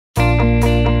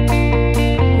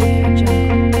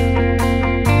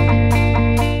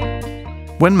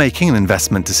When making an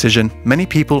investment decision, many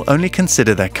people only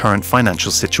consider their current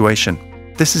financial situation.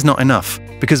 This is not enough,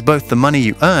 because both the money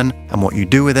you earn and what you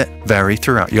do with it vary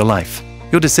throughout your life.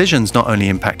 Your decisions not only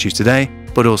impact you today,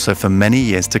 but also for many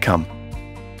years to come.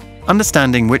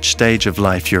 Understanding which stage of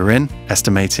life you're in,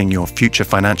 estimating your future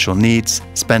financial needs,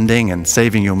 spending and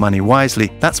saving your money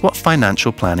wisely, that's what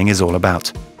financial planning is all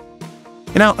about.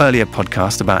 In our earlier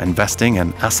podcast about investing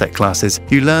and asset classes,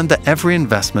 you learned that every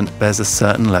investment bears a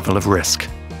certain level of risk.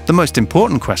 The most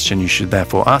important question you should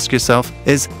therefore ask yourself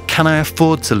is, can I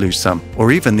afford to lose some,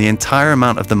 or even the entire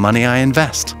amount of the money I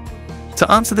invest?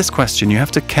 To answer this question, you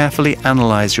have to carefully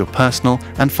analyze your personal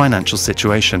and financial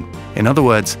situation. In other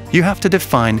words, you have to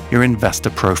define your investor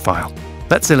profile.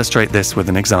 Let's illustrate this with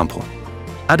an example.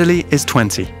 Adelie is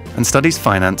 20 and studies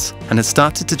finance and has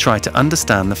started to try to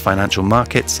understand the financial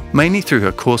markets, mainly through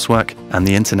her coursework and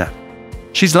the internet.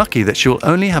 She's lucky that she will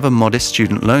only have a modest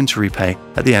student loan to repay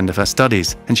at the end of her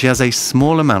studies, and she has a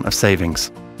small amount of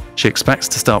savings. She expects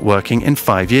to start working in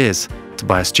 5 years, to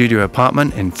buy a studio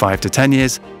apartment in 5 to 10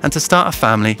 years, and to start a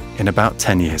family in about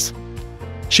 10 years.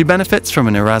 She benefits from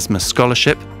an Erasmus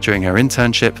scholarship during her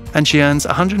internship, and she earns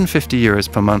 €150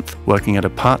 per month working at a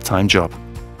part-time job.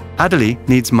 Adelie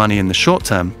needs money in the short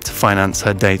term to finance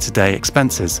her day-to-day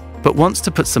expenses, but wants to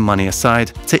put some money aside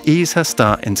to ease her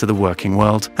start into the working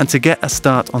world and to get a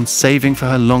start on saving for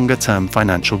her longer-term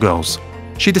financial goals.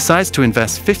 She decides to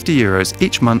invest €50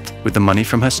 each month with the money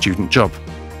from her student job.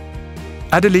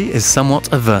 Adelie is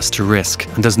somewhat averse to risk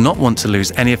and does not want to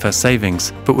lose any of her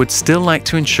savings, but would still like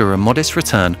to ensure a modest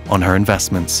return on her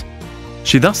investments.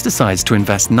 She thus decides to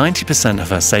invest 90% of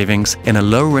her savings in a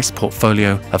low-risk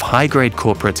portfolio of high-grade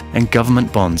corporate and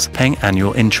government bonds paying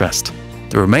annual interest.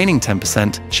 The remaining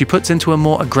 10% she puts into a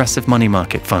more aggressive money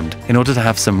market fund in order to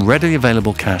have some readily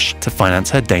available cash to finance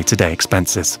her day-to-day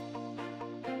expenses.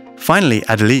 Finally,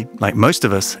 Adelie, like most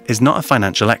of us, is not a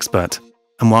financial expert.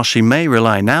 And while she may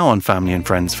rely now on family and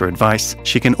friends for advice,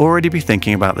 she can already be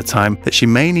thinking about the time that she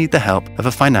may need the help of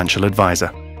a financial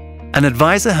advisor. An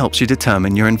advisor helps you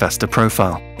determine your investor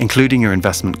profile, including your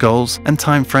investment goals and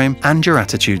time frame and your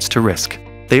attitudes to risk.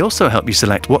 They also help you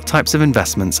select what types of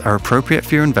investments are appropriate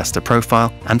for your investor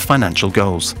profile and financial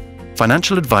goals.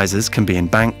 Financial advisors can be in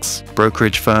banks,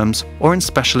 brokerage firms, or in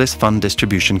specialist fund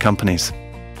distribution companies.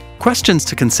 Questions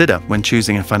to consider when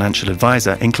choosing a financial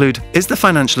advisor include, is the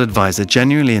financial advisor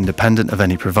genuinely independent of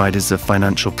any providers of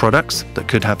financial products that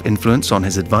could have influence on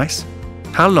his advice?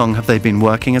 How long have they been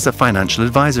working as a financial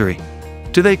advisory?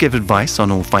 Do they give advice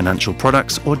on all financial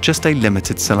products or just a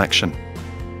limited selection?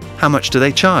 How much do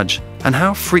they charge, and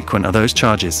how frequent are those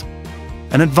charges?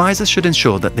 An advisor should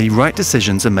ensure that the right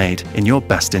decisions are made in your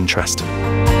best interest.